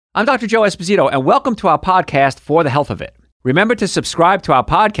I'm Dr. Joe Esposito, and welcome to our podcast, For the Health of It. Remember to subscribe to our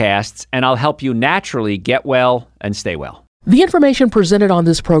podcasts, and I'll help you naturally get well and stay well. The information presented on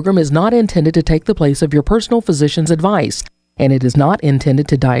this program is not intended to take the place of your personal physician's advice, and it is not intended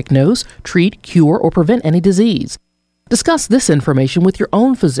to diagnose, treat, cure, or prevent any disease. Discuss this information with your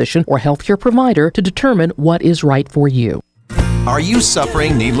own physician or healthcare provider to determine what is right for you. Are you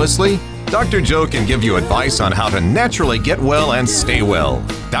suffering needlessly? Dr. Joe can give you advice on how to naturally get well and stay well.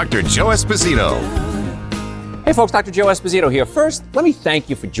 Dr. Joe Esposito. Hey folks, Dr. Joe Esposito here. First, let me thank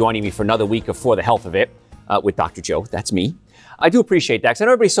you for joining me for another week of For the Health of It with Dr. Joe. That's me. I do appreciate that because I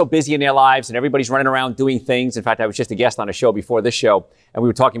know everybody's so busy in their lives and everybody's running around doing things. In fact, I was just a guest on a show before this show, and we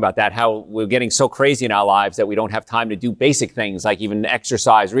were talking about that, how we're getting so crazy in our lives that we don't have time to do basic things like even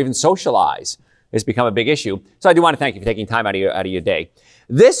exercise or even socialize. It's become a big issue. So I do want to thank you for taking time out of your day.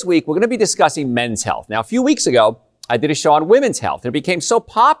 This week, we're going to be discussing men's health. Now, a few weeks ago, I did a show on women's health. It became so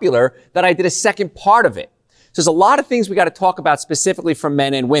popular that I did a second part of it. So there's a lot of things we got to talk about specifically for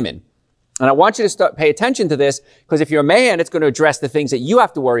men and women. And I want you to pay attention to this because if you're a man, it's going to address the things that you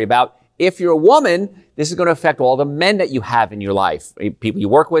have to worry about. If you're a woman, this is going to affect all the men that you have in your life. People you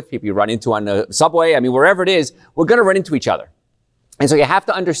work with, people you run into on the subway. I mean, wherever it is, we're going to run into each other. And so you have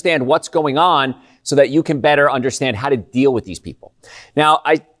to understand what's going on so that you can better understand how to deal with these people. Now,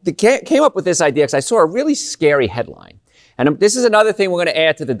 I came up with this idea because I saw a really scary headline. And this is another thing we're going to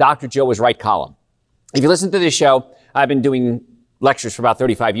add to the Dr. Joe is Right column. If you listen to this show, I've been doing lectures for about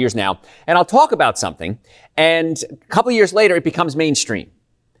 35 years now, and I'll talk about something, and a couple of years later, it becomes mainstream.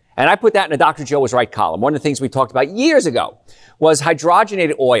 And I put that in the Dr. Joe is Right column. One of the things we talked about years ago was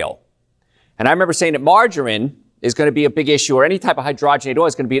hydrogenated oil. And I remember saying that margarine is going to be a big issue, or any type of hydrogenated oil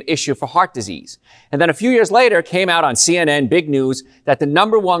is going to be an issue for heart disease. And then a few years later, it came out on CNN, big news, that the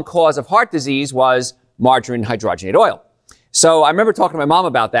number one cause of heart disease was margarine hydrogenated oil. So I remember talking to my mom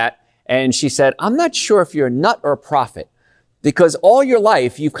about that, and she said, I'm not sure if you're a nut or a prophet, because all your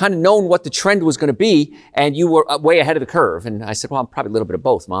life, you've kind of known what the trend was going to be, and you were way ahead of the curve. And I said, well, I'm probably a little bit of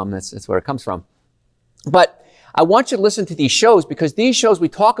both, Mom. That's where it comes from. But I want you to listen to these shows because these shows, we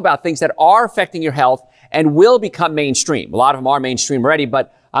talk about things that are affecting your health and will become mainstream. A lot of them are mainstream already,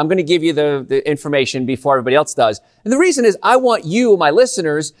 but I'm going to give you the information before everybody else does. And the reason is I want you, my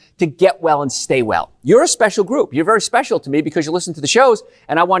listeners, to get well and stay well. You're a special group. You're very special to me because you listen to the shows,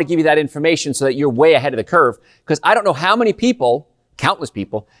 and I want to give you that information so that you're way ahead of the curve. Because I don't know how many people, countless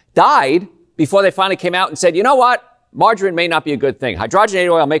people, died before they finally came out and said, you know what? Margarine may not be a good thing.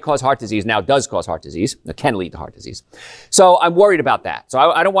 Hydrogenated oil may cause heart disease, now does cause heart disease. It can lead to heart disease. So I'm worried about that. So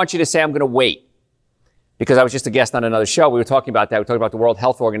I don't want you to say I'm going to wait. Because I was just a guest on another show. We were talking about that. We were talking about the World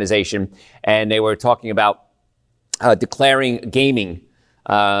Health Organization, and they were talking about declaring gaming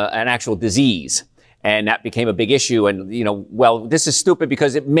an actual disease. And that became a big issue. And, well, this is stupid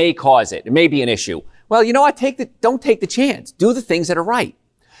because it may cause it. It may be an issue. Well, you know what? Don't take the chance. Do the things that are right.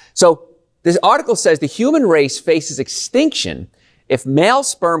 So this article says the human race faces extinction if male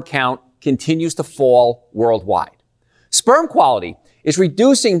sperm count continues to fall worldwide. Sperm quality is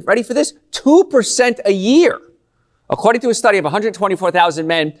reducing, ready for this, 2% a year, according to a study of 124,000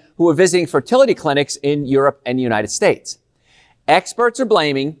 men who were visiting fertility clinics in Europe and the United States. Experts are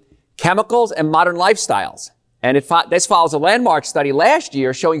blaming chemicals and modern lifestyles. And this follows a landmark study last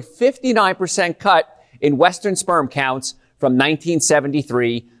year showing 59% cut in Western sperm counts from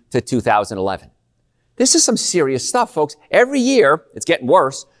 1973 to 2011. This is some serious stuff, folks. Every year, it's getting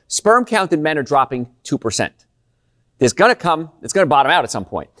worse, sperm count in men are dropping 2%. It's going to bottom out at some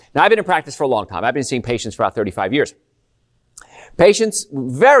point. Now, I've been in practice for a long time. I've been seeing patients for about 35 years. Patients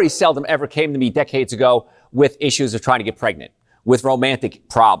very seldom ever came to me decades ago with issues of trying to get pregnant, with romantic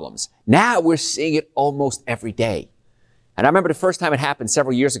problems. Now we're seeing it almost every day. And I remember the first time it happened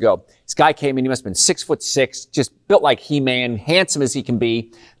several years ago. This guy came in, he must have been 6'6", just built like He-Man, handsome as he can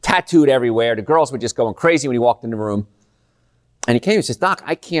be, tattooed everywhere. The girls were just going crazy when he walked in the room. And he came and says, Doc,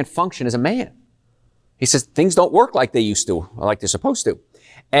 I can't function as a man. He says, things don't work like they used to, or like they're supposed to.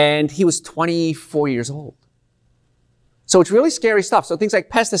 And he was 24 years old. So it's really scary stuff. So things like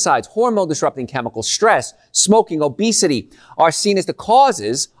pesticides, hormone-disrupting chemicals, stress, smoking, obesity are seen as the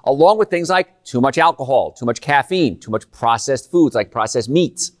causes, along with things like too much alcohol, too much caffeine, too much processed foods like processed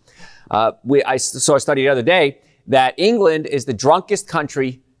meats. I saw a study the other day that England is the drunkest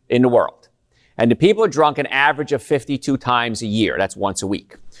country in the world. And the people are drunk an average of 52 times a year. That's once a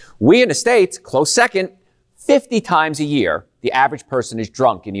week. We in the States, close second, 50 times a year, the average person is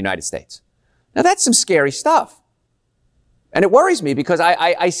drunk in the United States. Now that's some scary stuff. And it worries me because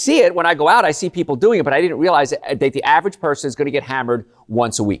I see it when I go out, I see people doing it, but I didn't realize that the average person is going to get hammered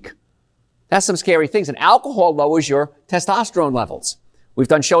once a week. That's some scary things. And alcohol lowers your testosterone levels. We've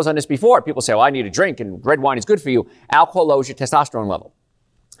done shows on this before. People say, well, I need a drink and red wine is good for you. Alcohol lowers your testosterone level.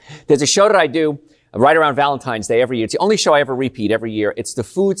 There's a show that I do right around Valentine's Day every year. It's the only show I ever repeat every year. It's the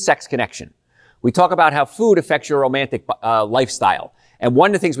Food-Sex Connection. We talk about how food affects your romantic lifestyle. And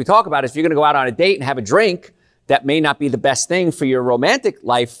one of the things we talk about is if you're going to go out on a date and have a drink, that may not be the best thing for your romantic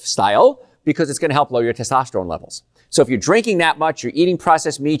lifestyle because it's going to help lower your testosterone levels. So if you're drinking that much, you're eating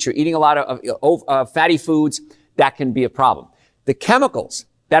processed meats, you're eating a lot of fatty foods, that can be a problem. The chemicals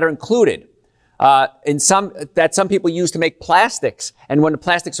that are included that some people use to make plastics, and when the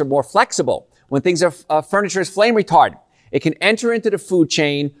plastics are more flexible, when things are furniture is flame retardant, it can enter into the food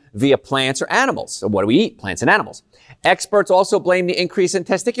chain via plants or animals. So what do we eat? Plants and animals. Experts also blame the increase in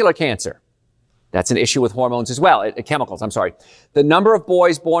testicular cancer. That's an issue with hormones as well, chemicals, I'm sorry. The number of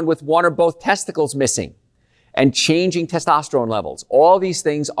boys born with one or both testicles missing and changing testosterone levels. All these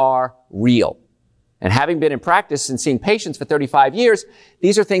things are real. And having been in practice and seeing patients for 35 years,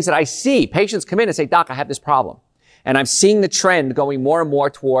 these are things that I see. Patients come in and say, Doc, I have this problem. And I'm seeing the trend going more and more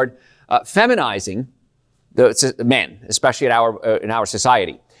toward feminizing the men, especially in our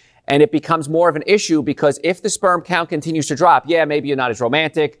society. And it becomes more of an issue because if the sperm count continues to drop, maybe you're not as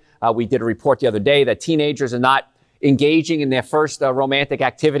romantic. We did a report the other day that teenagers are not engaging in their first romantic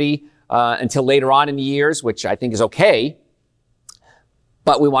activity until later on in the years, which I think is okay.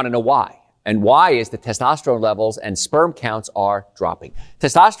 But we want to know why. And why is the testosterone levels and sperm counts are dropping.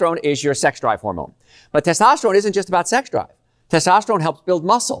 Testosterone is your sex drive hormone. But testosterone isn't just about sex drive. Testosterone helps build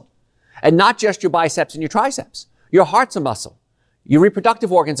muscle. And not just your biceps and your triceps. Your heart's a muscle. Your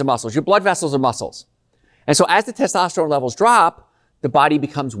reproductive organs are muscles. Your blood vessels are muscles. And so as the testosterone levels drop, the body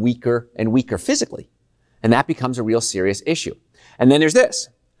becomes weaker and weaker physically. And that becomes a real serious issue. And then there's this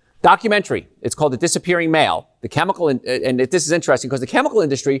documentary. It's called The Disappearing Male. The chemical, and this is interesting because the chemical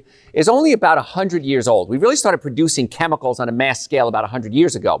industry is only about 100 years old. We really started producing chemicals on a mass scale about 100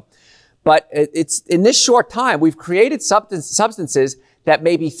 years ago. But it's in this short time, we've created substances that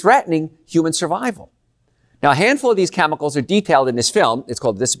may be threatening human survival. Now, a handful of these chemicals are detailed in this film. It's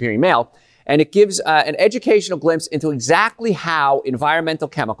called The Disappearing Male. And it gives an educational glimpse into exactly how environmental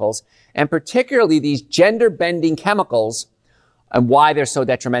chemicals, and particularly these gender-bending chemicals, and why they're so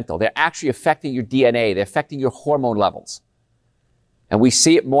detrimental. They're actually affecting your DNA. They're affecting your hormone levels. And we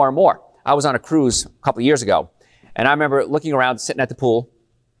see it more and more. I was on a cruise a couple of years ago, and I remember looking around, sitting at the pool,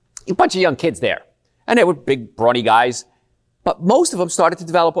 a bunch of young kids there. And they were big, brawny guys. But most of them started to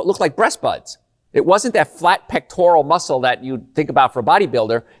develop what looked like breast buds. It wasn't that flat pectoral muscle that you'd think about for a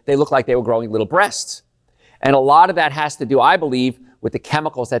bodybuilder. They looked like they were growing little breasts. And a lot of that has to do, I believe, with the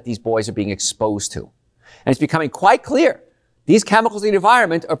chemicals that these boys are being exposed to. And it's becoming quite clear. These chemicals in the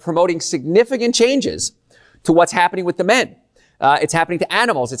environment are promoting significant changes to what's happening with the men. It's happening to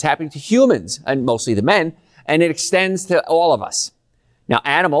animals. It's happening to humans, and mostly the men. And it extends to all of us. Now,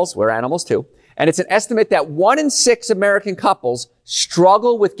 animals, we're animals too. And it's an estimate that 1 in 6 American couples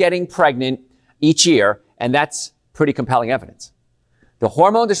struggle with getting pregnant each year. And that's pretty compelling evidence. The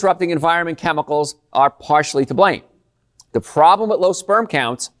hormone-disrupting environment chemicals are partially to blame. The problem with low sperm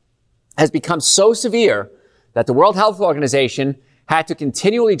counts has become so severe that the World Health Organization had to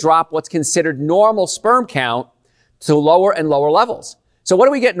continually drop what's considered normal sperm count to lower and lower levels. So what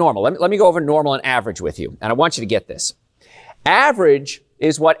do we get normal? Let me go over normal and average with you. And I want you to get this. Average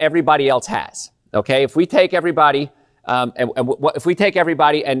is what everybody else has. Okay? If we take everybody, if we take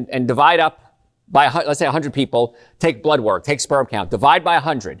everybody and divide up by, let's say 100 people, take blood work, take sperm count, divide by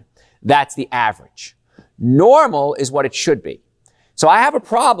 100, that's the average. Normal is what it should be. So I have a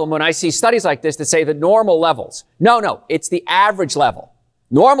problem when I see studies like this that say the normal levels. No, it's the average level.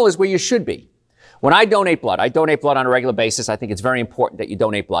 Normal is where you should be. When I donate blood on a regular basis. I think it's very important that you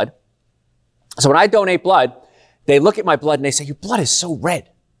donate blood. So when I donate blood, they look at my blood and they say, your blood is so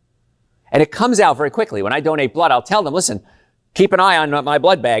red. And it comes out very quickly. When I donate blood, I'll tell them, listen, keep an eye on my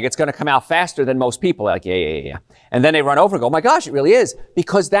blood bag. It's going to come out faster than most people. Like, yeah. And then they run over and go, oh my gosh, it really is.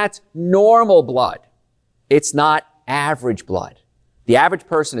 Because that's normal blood. It's not average blood. The average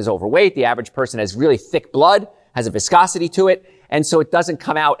person is overweight. The average person has really thick blood, has a viscosity to it, and so it doesn't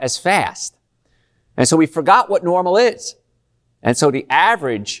come out as fast. And so we forgot what normal is. And so the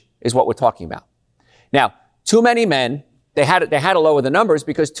average is what we're talking about. Now, too many men, they had to lower the numbers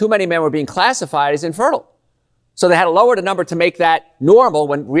because too many men were being classified as infertile. So they had to lower the number to make that normal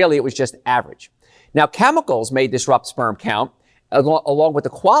when really it was just average. Now, chemicals may disrupt sperm count along with the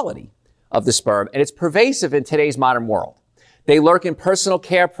quality of the sperm, and it's pervasive in today's modern world. They lurk in personal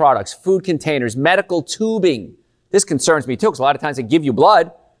care products, food containers, medical tubing. This concerns me too, because a lot of times they give you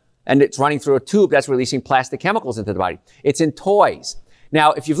blood and it's running through a tube that's releasing plastic chemicals into the body. It's in toys.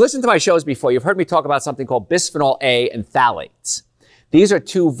 Now, if you've listened to my shows before, you've heard me talk about something called bisphenol A and phthalates. These are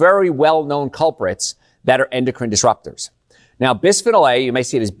two very well-known culprits that are endocrine disruptors. Now, bisphenol A, you may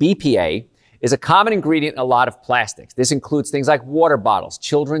see it as BPA, is a common ingredient in a lot of plastics. This includes things like water bottles,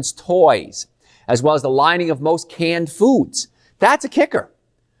 children's toys, as well as the lining of most canned foods. That's a kicker.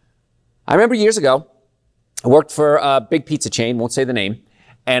 I remember years ago, I worked for a big pizza chain, won't say the name,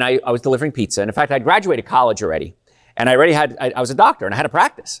 and I was delivering pizza. And in fact, I'd graduated college already, and I was a doctor, and I had a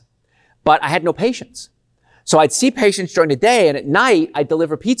practice, but I had no patients. So I'd see patients during the day, and at night, I'd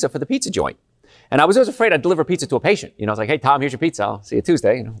deliver pizza for the pizza joint. And I was always afraid I'd deliver pizza to a patient. I was like, hey, Tom, here's your pizza. I'll see you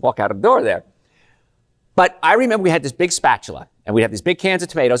Tuesday. Walk out of the door there. But I remember we had this big spatula, and we'd have these big cans of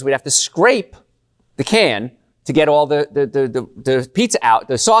tomatoes. We'd have to scrape the can to get all the pizza out,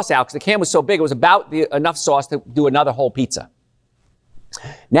 the sauce out, because the can was so big, it was about enough sauce to do another whole pizza.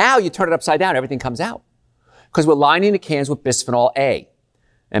 Now you turn it upside down, everything comes out. Because we're lining the cans with bisphenol A.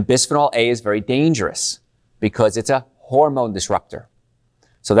 And bisphenol A is very dangerous because it's a hormone disruptor.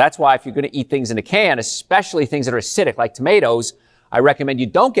 So that's why if you're going to eat things in a can, especially things that are acidic like tomatoes, I recommend you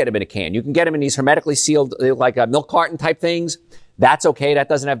don't get them in a can. You can get them in these hermetically sealed, like milk carton type things. That's okay. That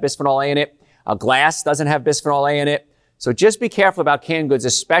doesn't have bisphenol A in it. A glass doesn't have bisphenol A in it. So just be careful about canned goods,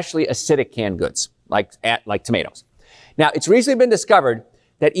 especially acidic canned goods like tomatoes. Now, it's recently been discovered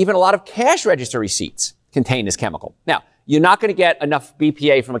that even a lot of cash register receipts contain this chemical. Now, you're not going to get enough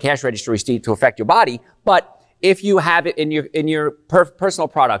BPA from a cash register receipt to affect your body, but if you have it in your personal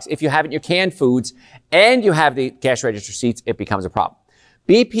products, if you have it in your canned foods, and you have the cash register receipts, it becomes a problem.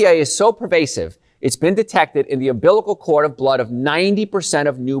 BPA is so pervasive, it's been detected in the umbilical cord of blood of 90%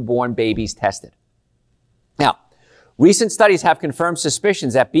 of newborn babies tested. Now, recent studies have confirmed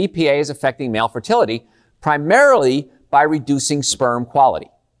suspicions that BPA is affecting male fertility, primarily by reducing sperm quality.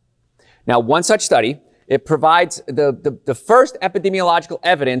 Now, one such study, it provides the first epidemiological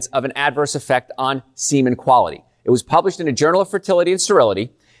evidence of an adverse effect on semen quality. It was published in the Journal of Fertility and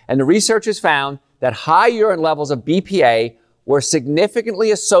Sterility, and the researchers found that high urine levels of BPA were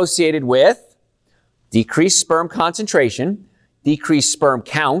significantly associated with decreased sperm concentration, decreased sperm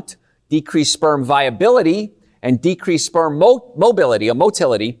count, decreased sperm viability, and decreased sperm mobility or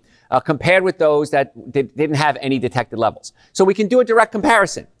motility compared with those that didn't have any detected levels. So we can do a direct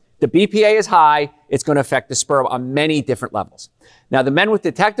comparison. The BPA is high, it's going to affect the sperm on many different levels. Now, the men with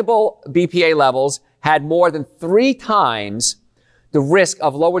detectable BPA levels had more than 3 times the risk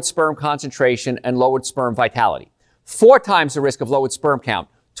of lowered sperm concentration and lowered sperm vitality, 4 times the risk of lowered sperm count,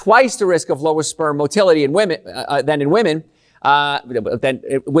 twice the risk of lower sperm motility in women than in women.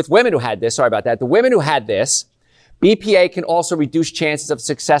 With women who had this, sorry about that, the women who had this, BPA can also reduce chances of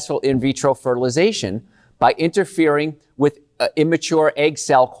successful in vitro fertilization by interfering with immature egg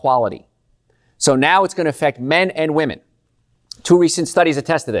cell quality. So now it's going to affect men and women. 2 recent studies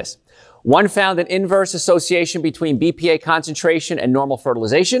attest to this. One found an inverse association between BPA concentration and normal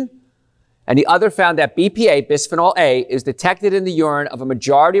fertilization, and the other found that BPA, bisphenol A, is detected in the urine of a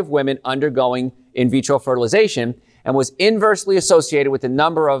majority of women undergoing in vitro fertilization and was inversely associated with the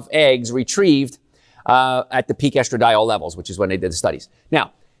number of eggs retrieved at the peak estradiol levels, which is when they did the studies.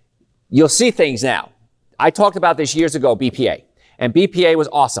 Now, you'll see things now. I talked about this years ago, BPA, and BPA was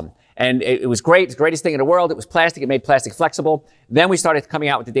awesome. And it was great. It's the greatest thing in the world. It was plastic. It made plastic flexible. Then we started coming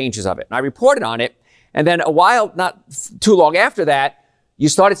out with the dangers of it. And I reported on it. And then a while, not too long after that, you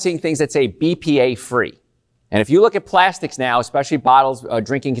started seeing things that say BPA free. And if you look at plastics now, especially bottles,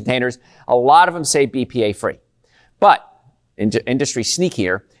 drinking containers, a lot of them say BPA free. But industry sneak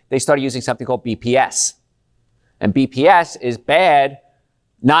here, they started using something called BPS. And BPS is bad.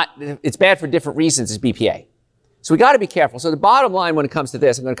 It's bad for different reasons as BPA. So we got to be careful. So the bottom line when it comes to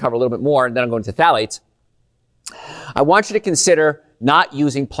this, I'm going to cover a little bit more, and then I'm going to phthalates. I want you to consider not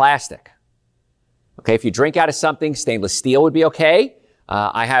using plastic. Okay, if you drink out of something, stainless steel would be okay.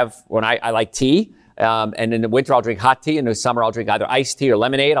 I like tea, and in the winter I'll drink hot tea. In the summer I'll drink either iced tea or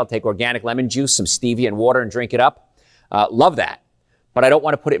lemonade. I'll take organic lemon juice, some stevia and water, and drink it up. Love that. But I don't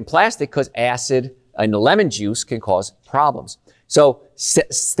want to put it in plastic because acid in the lemon juice can cause problems. So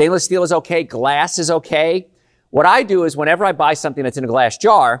stainless steel is okay. Glass is okay. What I do is whenever I buy something that's in a glass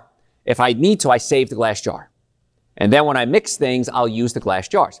jar, if I need to, I save the glass jar. And then when I mix things, I'll use the glass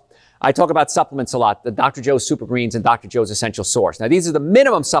jars. I talk about supplements a lot, the Dr. Joe's Super Greens and Dr. Joe's Essential Source. Now, these are the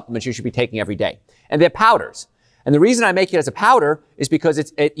minimum supplements you should be taking every day. And they're powders. And the reason I make it as a powder is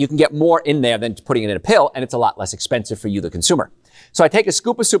because you can get more in there than putting it in a pill, and it's a lot less expensive for you, the consumer. So I take a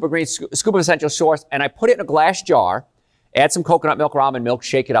scoop of Super Greens, scoop of Essential Source, and I put it in a glass jar, add some coconut milk or almond milk,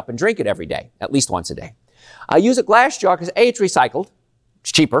 shake it up, and drink it every day, at least once a day. I use a glass jar because A, it's recycled.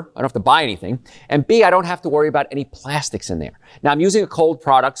 It's cheaper. I don't have to buy anything. And B, I don't have to worry about any plastics in there. Now, I'm using a cold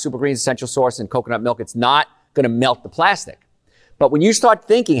product, Super Greens Essential Source and coconut milk. It's not going to melt the plastic. But when you start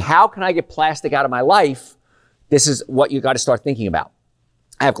thinking, how can I get plastic out of my life? This is what you got to start thinking about.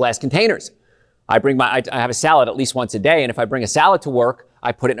 I have glass containers. I have a salad at least once a day, and if I bring a salad to work,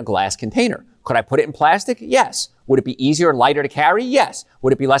 I put it in a glass container. Could I put it in plastic? Yes. Would it be easier and lighter to carry? Yes.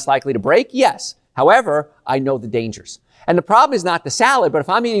 Would it be less likely to break? Yes. However, I know the dangers. And the problem is not the salad, but if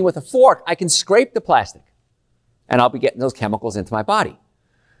I'm eating with a fork, I can scrape the plastic, and I'll be getting those chemicals into my body.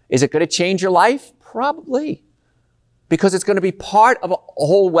 Is it going to change your life? Probably. Because it's going to be part of a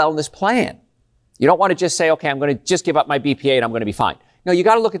whole wellness plan. You don't want to just say, okay, I'm going to just give up my BPA and I'm going to be fine. No, you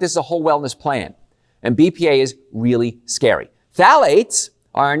got to look at this as a whole wellness plan. And BPA is really scary. Phthalates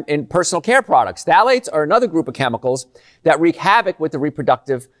are in personal care products. Phthalates are another group of chemicals that wreak havoc with the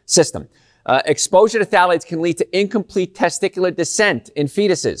reproductive system. Exposure to phthalates can lead to incomplete testicular descent in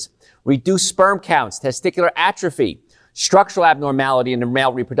fetuses, reduced sperm counts, testicular atrophy, structural abnormality in the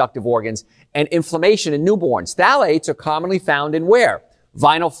male reproductive organs, and inflammation in newborns. Phthalates are commonly found in where?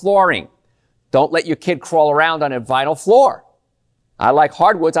 Vinyl flooring. Don't let your kid crawl around on a vinyl floor. I like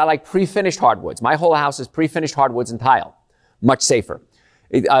hardwoods. I like pre-finished hardwoods. My whole house is pre-finished hardwoods and tile. Much safer.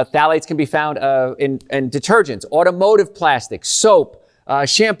 Phthalates can be found in detergents, automotive plastics, soap,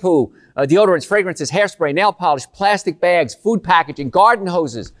 shampoo, deodorants, fragrances, hairspray, nail polish, plastic bags, food packaging, garden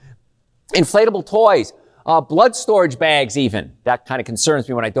hoses, inflatable toys, blood storage bags even. That kind of concerns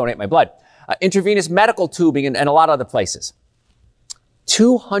me when I donate my blood. Intravenous medical tubing and a lot of other places.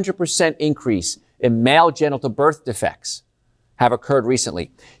 200% increase in male genital birth defects have occurred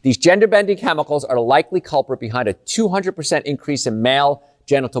recently. These gender-bending chemicals are the likely culprit behind a 200% increase in male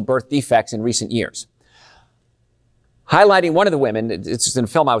genital birth defects in recent years. Highlighting one of the women, it's just in a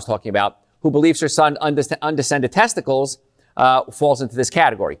film I was talking about, who believes her son undescended testicles falls into this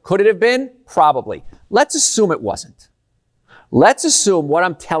category. Could it have been? Probably. Let's assume it wasn't. Let's assume what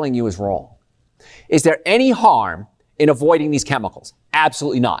I'm telling you is wrong. Is there any harm in avoiding these chemicals?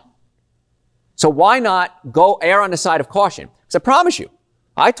 Absolutely not. So why not go err on the side of caution? Because I promise you,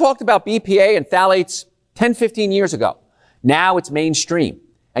 I talked about BPA and phthalates 10, 15 years ago. Now it's mainstream.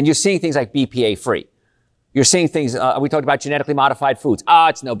 And you're seeing things like BPA free. You're seeing things, we talked about genetically modified foods.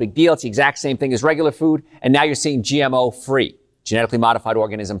 It's no big deal. It's the exact same thing as regular food. And now you're seeing GMO free, genetically modified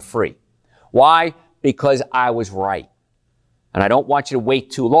organism free. Why? Because I was right. And I don't want you to wait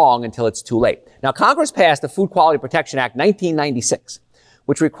too long until it's too late. Now, Congress passed the Food Quality Protection Act 1996,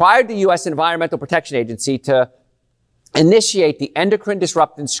 which required the U.S. Environmental Protection Agency to initiate the endocrine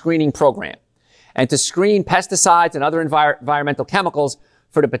disruptant screening program and to screen pesticides and other environmental chemicals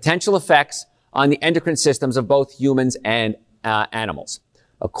for the potential effects on the endocrine systems of both humans and animals.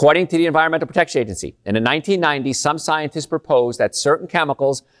 According to the Environmental Protection Agency, in the 1990s, some scientists proposed that certain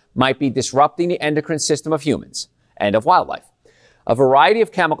chemicals might be disrupting the endocrine system of humans and of wildlife. A variety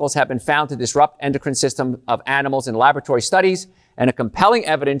of chemicals have been found to disrupt endocrine system of animals in laboratory studies, and a lot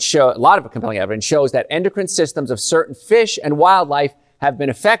of compelling evidence shows that endocrine systems of certain fish and wildlife have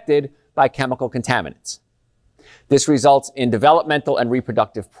been affected by chemical contaminants. This results in developmental and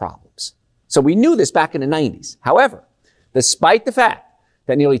reproductive problems. So we knew this back in the 90s. However, despite the fact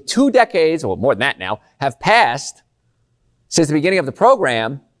that nearly 2 decades, or more than that now, have passed since the beginning of the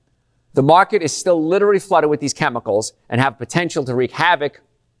program, the market is still literally flooded with these chemicals and have potential to wreak havoc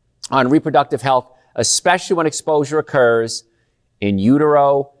on reproductive health, especially when exposure occurs in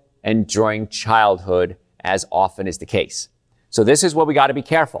utero and during childhood, as often is the case. So this is where we got to be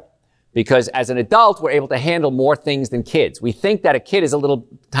careful, because as an adult, we're able to handle more things than kids. We think that a kid is a little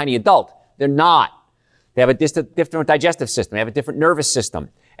tiny adult. They're not. They have a different digestive system. They have a different nervous system.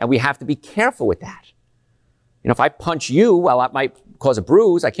 And we have to be careful with that. You know, if I punch you, well, that might cause a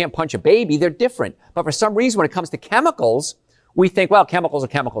bruise. I can't punch a baby. They're different. But for some reason, when it comes to chemicals, we think, well, chemicals are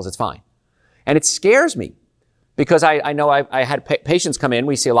chemicals. It's fine. And it scares me because I know I had patients come in.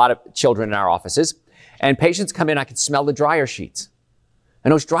 We see a lot of children in our offices. And patients come in, I can smell the dryer sheets.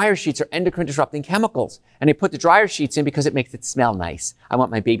 And those dryer sheets are endocrine disrupting chemicals. And they put the dryer sheets in because it makes it smell nice. I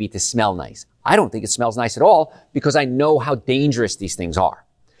want my baby to smell nice. I don't think it smells nice at all because I know how dangerous these things are.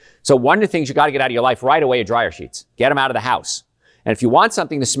 So one of the things you got to get out of your life right away are dryer sheets. Get them out of the house. And if you want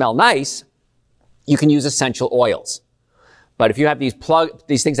something to smell nice, you can use essential oils. But if you have these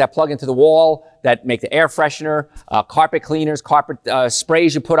things that plug into the wall that make the air freshener, carpet cleaners, carpet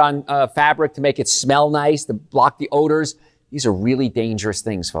sprays you put on fabric to make it smell nice, to block the odors, these are really dangerous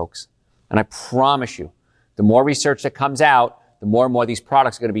things, folks. And I promise you, the more research that comes out, the more and more these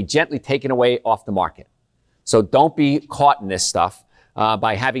products are going to be gently taken away off the market. So don't be caught in this stuff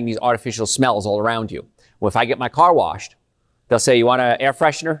by having these artificial smells all around you. Well, if I get my car washed, they'll say, you want an air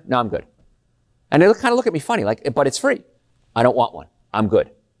freshener? No, I'm good. And they'll kind of look at me funny, like, but it's free. I don't want one. I'm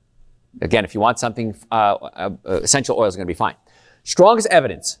good. Again, if you want something, essential oil is going to be fine. Strongest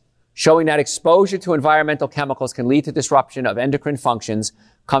evidence showing that exposure to environmental chemicals can lead to disruption of endocrine functions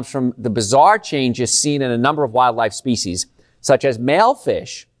comes from the bizarre changes seen in a number of wildlife species, such as male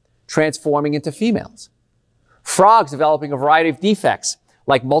fish transforming into females, frogs developing a variety of defects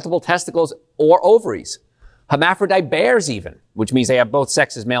like multiple testicles or ovaries, hermaphrodite bears even, which means they have both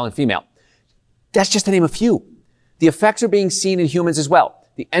sexes, male and female. That's just to name a few. The effects are being seen in humans as well.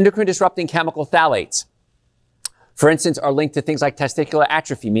 The endocrine disrupting chemical phthalates, for instance, are linked to things like testicular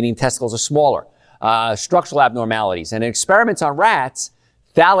atrophy, meaning testicles are smaller, structural abnormalities. And in experiments on rats,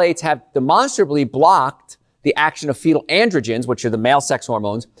 phthalates have demonstrably blocked the action of fetal androgens, which are the male sex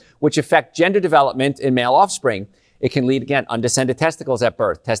hormones, which affect gender development in male offspring. It can lead, again, undescended testicles at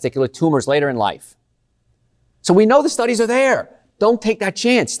birth, testicular tumors later in life. So we know the studies are there. Don't take that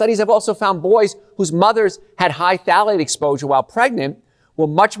chance. Studies have also found boys whose mothers had high phthalate exposure while pregnant were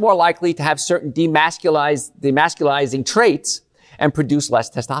much more likely to have certain demasculizing traits and produce less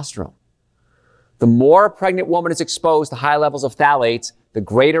testosterone. The more a pregnant woman is exposed to high levels of phthalates, the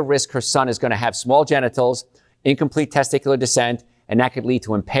greater risk her son is going to have small genitals, incomplete testicular descent, and that could lead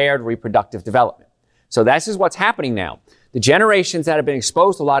to impaired reproductive development. So this is what's happening now. The generations that have been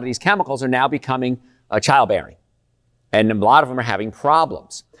exposed to a lot of these chemicals are now becoming childbearing, and a lot of them are having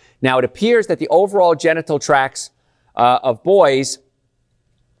problems. Now, it appears that the overall genital tracts of boys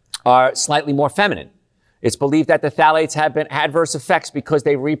are slightly more feminine. It's believed that the phthalates have been adverse effects because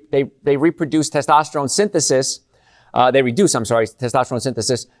they reproduce testosterone synthesis. They reduce testosterone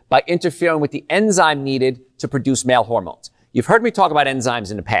synthesis by interfering with the enzyme needed to produce male hormones. You've heard me talk about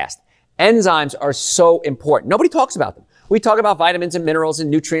enzymes in the past. Enzymes are so important. Nobody talks about them. We talk about vitamins and minerals and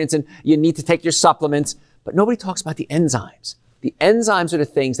nutrients, and you need to take your supplements, but nobody talks about the enzymes. The enzymes are the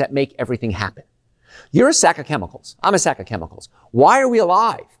things that make everything happen. You're a sack of chemicals. I'm a sack of chemicals. Why are we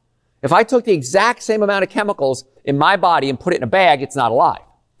alive? If I took the exact same amount of chemicals in my body and put it in a bag, it's not alive.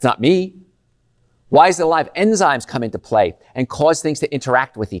 It's not me. Why is it alive? Enzymes come into play and cause things to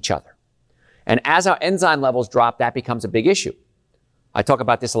interact with each other. And as our enzyme levels drop, that becomes a big issue. I talk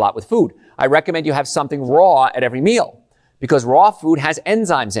about this a lot with food. I recommend you have something raw at every meal because raw food has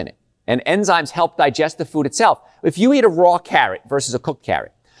enzymes in it, and enzymes help digest the food itself. If you eat a raw carrot versus a cooked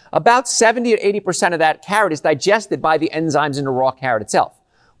carrot, about 70 or 80% of that carrot is digested by the enzymes in the raw carrot itself.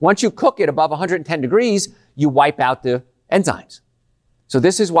 Once you cook it above 110 degrees, you wipe out the enzymes. So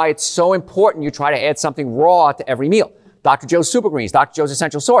this is why it's so important you try to add something raw to every meal. Dr. Joe's Super Greens, Dr. Joe's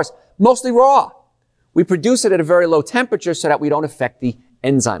Essential Source, mostly raw. We produce it at a very low temperature so that we don't affect the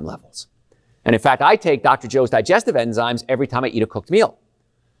enzyme levels. And in fact, I take Dr. Joe's digestive enzymes every time I eat a cooked meal.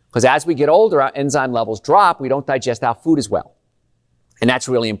 Because as we get older, our enzyme levels drop, we don't digest our food as well. And that's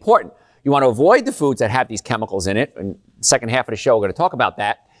really important. You want to avoid the foods that have these chemicals in it. In the second half of the show, we're going to talk about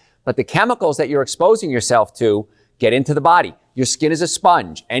that. But the chemicals that you're exposing yourself to get into the body. Your skin is a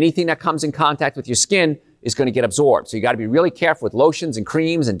sponge. Anything that comes in contact with your skin is going to get absorbed. So you got to be really careful with lotions and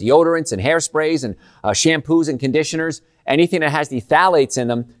creams and deodorants and hairsprays and shampoos and conditioners. Anything that has the phthalates in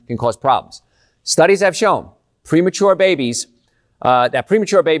them can cause problems. Studies have shown that premature babies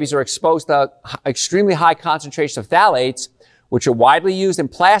are exposed to extremely high concentrations of phthalates, which are widely used in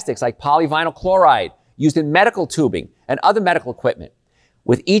plastics like polyvinyl chloride, used in medical tubing and other medical equipment.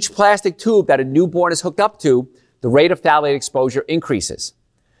 With each plastic tube that a newborn is hooked up to, the rate of phthalate exposure increases.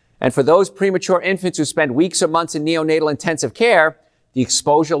 And for those premature infants who spend weeks or months in neonatal intensive care, the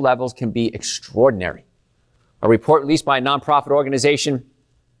exposure levels can be extraordinary. A report released by a nonprofit organization,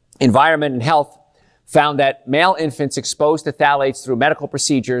 Environment and Health, found that male infants exposed to phthalates through medical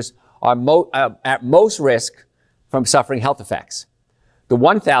procedures are at most risk from suffering health effects. The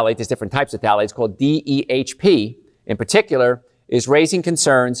one phthalate, there's different types of phthalates, called DEHP in particular, is raising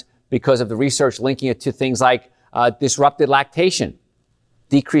concerns because of the research linking it to things like disrupted lactation,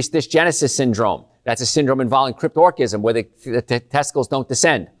 decreased dysgenesis syndrome. That's a syndrome involving cryptorchism where the testicles don't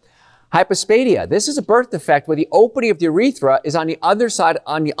descend. Hypospadia. This is a birth defect where the opening of the urethra is on the underside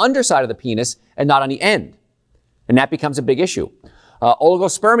of the penis and not on the end. And that becomes a big issue.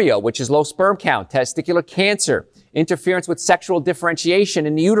 Oligospermia, which is low sperm count, testicular cancer, interference with sexual differentiation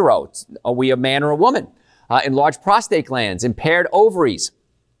in the utero. Are we a man or a woman? Enlarged prostate glands, impaired ovaries,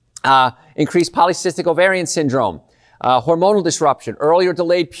 increased polycystic ovarian syndrome, hormonal disruption, early or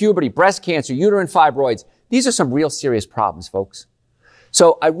delayed puberty, breast cancer, uterine fibroids. These are some real serious problems, folks.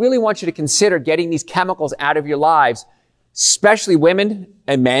 So I really want you to consider getting these chemicals out of your lives, especially women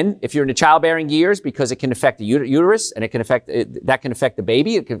and men, if you're in the childbearing years, because it can affect the uterus and that can affect the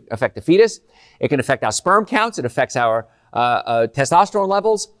baby. It can affect the fetus. It can affect our sperm counts. It affects our testosterone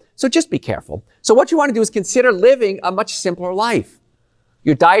levels. So just be careful. So what you want to do is consider living a much simpler life.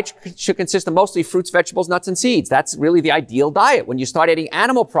 Your diet should consist of mostly fruits, vegetables, nuts, and seeds. That's really the ideal diet. When you start eating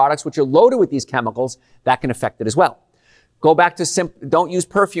animal products, which are loaded with these chemicals, that can affect it as well. Go back to don't use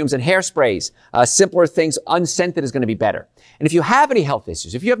perfumes and hairsprays. Simpler things, unscented is going to be better. And if you have any health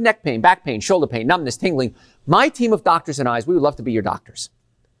issues, if you have neck pain, back pain, shoulder pain, numbness, tingling, my team of doctors and I, we would love to be your doctors.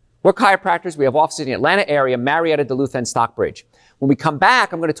 We're chiropractors. We have offices in the Atlanta area, Marietta, Duluth, and Stockbridge. When we come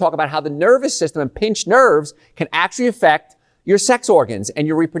back, I'm going to talk about how the nervous system and pinched nerves can actually affect your sex organs and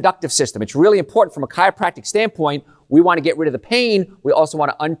your reproductive system. It's really important from a chiropractic standpoint. We want to get rid of the pain. We also want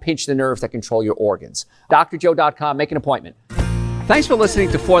to unpinch the nerves that control your organs. drjoe.com. Make an appointment. Thanks for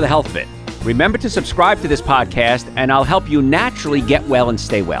listening to For the Health of It. Remember to subscribe to this podcast, and I'll help you naturally get well and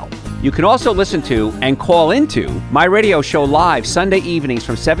stay well. You can also listen to and call into my radio show live Sunday evenings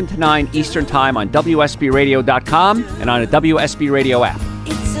from 7 to 9 Eastern Time on WSBRadio.com and on the WSB Radio app.